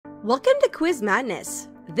Welcome to Quiz Madness.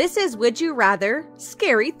 This is Would You Rather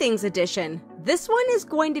Scary Things Edition. This one is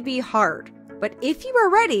going to be hard, but if you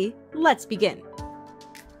are ready, let's begin.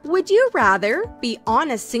 Would you rather be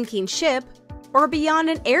on a sinking ship or be on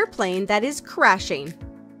an airplane that is crashing?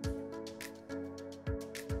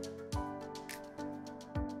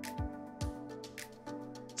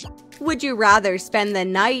 Would you rather spend the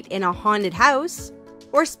night in a haunted house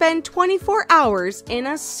or spend 24 hours in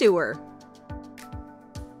a sewer?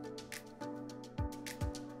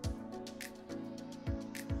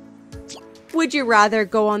 Would you rather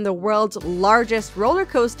go on the world's largest roller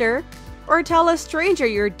coaster or tell a stranger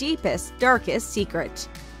your deepest, darkest secret?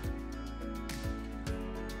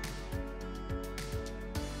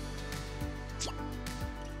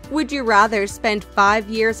 Would you rather spend 5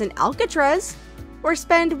 years in Alcatraz or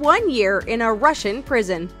spend 1 year in a Russian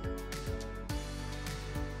prison?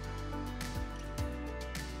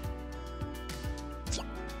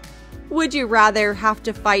 Would you rather have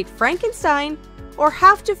to fight Frankenstein or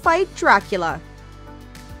have to fight Dracula?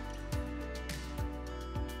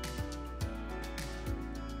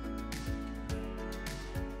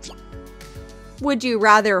 Would you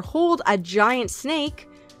rather hold a giant snake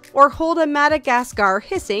or hold a Madagascar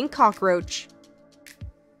hissing cockroach?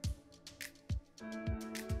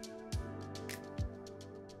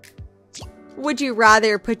 Would you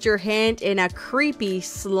rather put your hand in a creepy,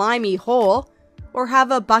 slimy hole or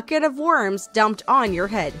have a bucket of worms dumped on your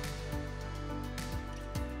head?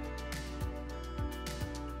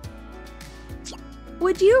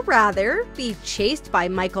 Would you rather be chased by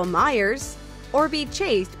Michael Myers or be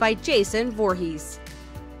chased by Jason Voorhees?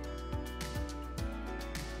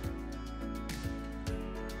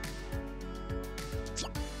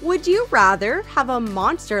 Would you rather have a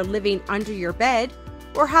monster living under your bed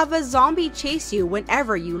or have a zombie chase you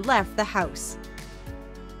whenever you left the house?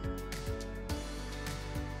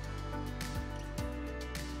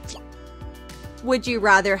 Would you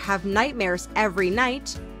rather have nightmares every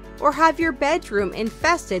night or have your bedroom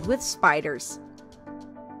infested with spiders?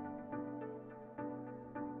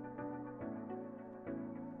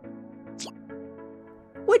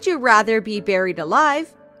 Would you rather be buried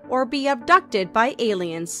alive or be abducted by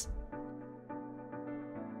aliens?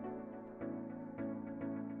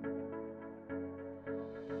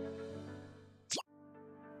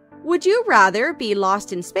 Would you rather be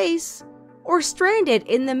lost in space or stranded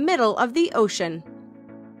in the middle of the ocean?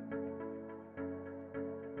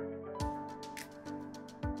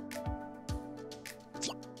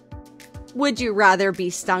 Would you rather be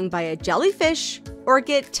stung by a jellyfish or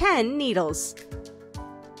get 10 needles?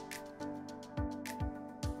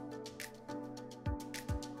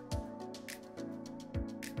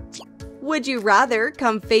 Would you rather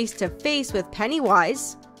come face to face with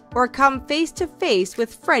Pennywise or come face to face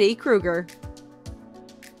with Freddy Krueger?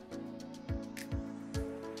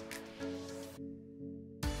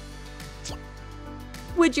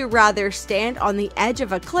 Would you rather stand on the edge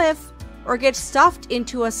of a cliff or get stuffed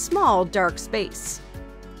into a small dark space?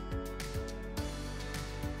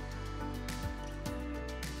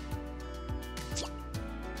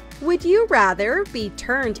 Would you rather be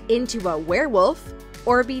turned into a werewolf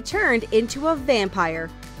or be turned into a vampire?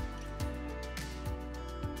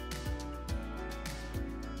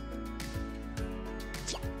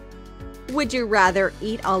 Would you rather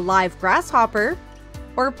eat a live grasshopper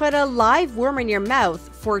or put a live worm in your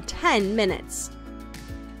mouth for 10 minutes?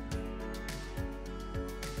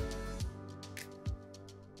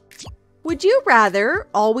 Would you rather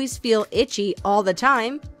always feel itchy all the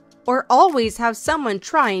time or always have someone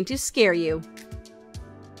trying to scare you?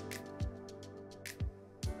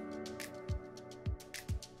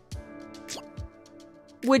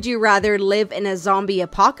 Would you rather live in a zombie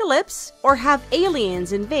apocalypse or have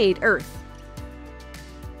aliens invade Earth?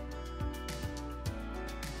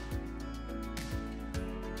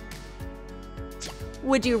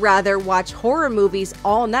 Would you rather watch horror movies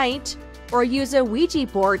all night or use a Ouija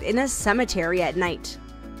board in a cemetery at night?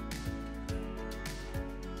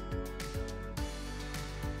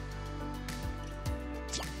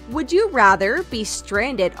 Would you rather be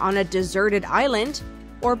stranded on a deserted island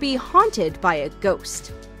or be haunted by a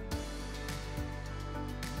ghost?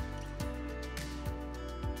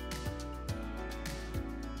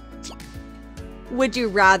 Would you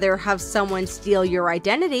rather have someone steal your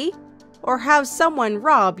identity or have someone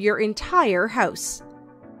rob your entire house?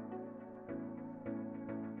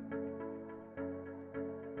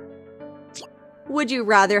 Would you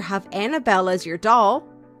rather have Annabelle as your doll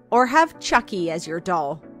or have Chucky as your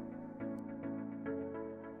doll?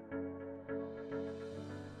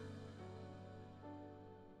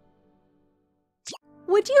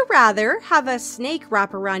 Would you rather have a snake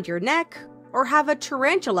wrap around your neck or have a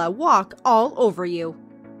tarantula walk all over you?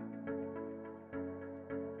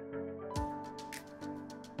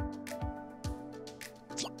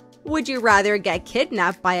 Would you rather get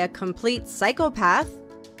kidnapped by a complete psychopath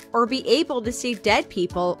or be able to see dead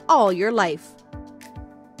people all your life?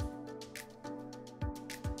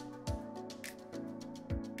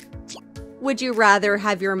 Would you rather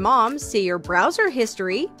have your mom see your browser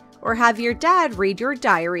history or have your dad read your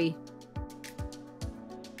diary?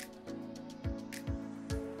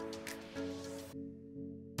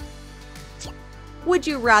 Would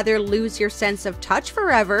you rather lose your sense of touch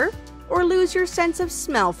forever or lose your sense of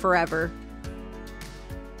smell forever?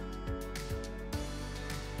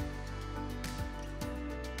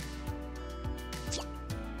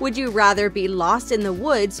 Would you rather be lost in the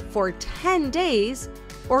woods for 10 days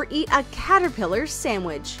or eat a caterpillar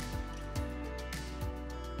sandwich?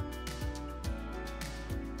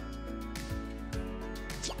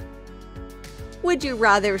 Would you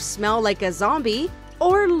rather smell like a zombie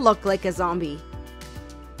or look like a zombie?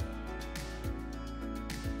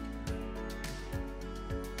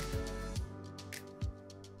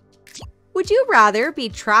 Would you rather be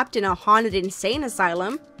trapped in a haunted insane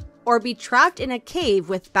asylum or be trapped in a cave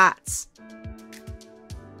with bats?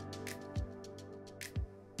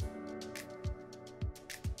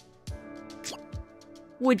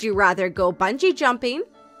 Would you rather go bungee jumping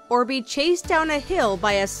or be chased down a hill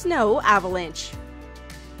by a snow avalanche?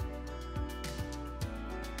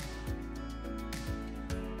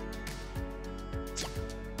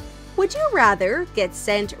 Would you rather get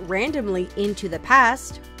sent randomly into the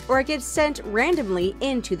past or get sent randomly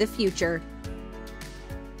into the future?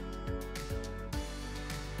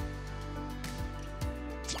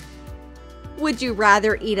 Would you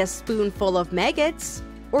rather eat a spoonful of maggots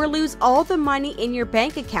or lose all the money in your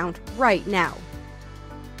bank account right now?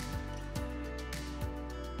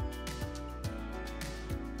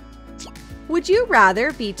 Would you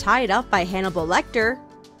rather be tied up by Hannibal Lecter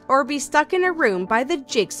or be stuck in a room by the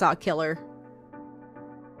Jigsaw Killer?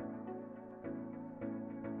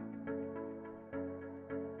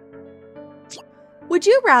 Would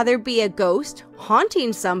you rather be a ghost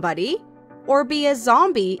haunting somebody or be a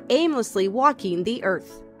zombie aimlessly walking the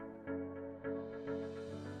earth?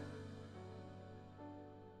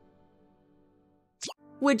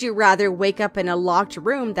 Would you rather wake up in a locked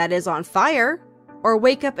room that is on fire or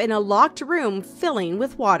wake up in a locked room filling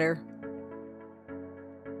with water?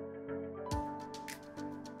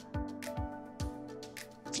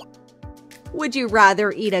 Would you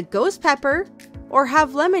rather eat a ghost pepper or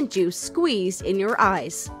have lemon juice squeezed in your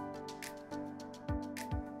eyes?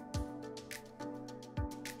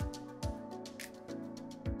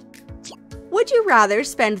 Would you rather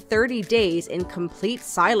spend 30 days in complete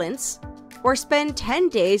silence or spend 10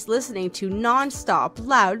 days listening to non-stop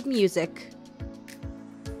loud music?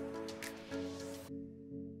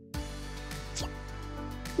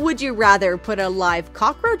 Would you rather put a live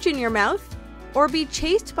cockroach in your mouth or be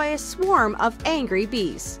chased by a swarm of angry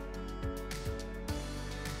bees?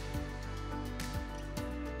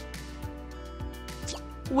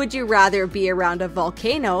 Would you rather be around a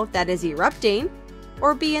volcano that is erupting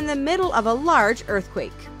or be in the middle of a large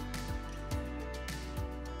earthquake?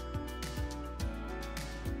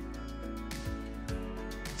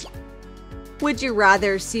 Would you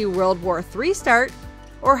rather see World War III start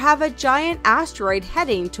or have a giant asteroid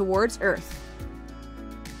heading towards Earth?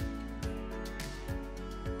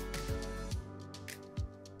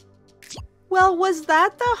 Well, was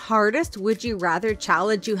that the hardest Would You Rather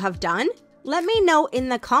challenge you have done? Let me know in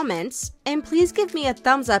the comments, and please give me a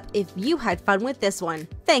thumbs up if you had fun with this one.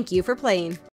 Thank you for playing.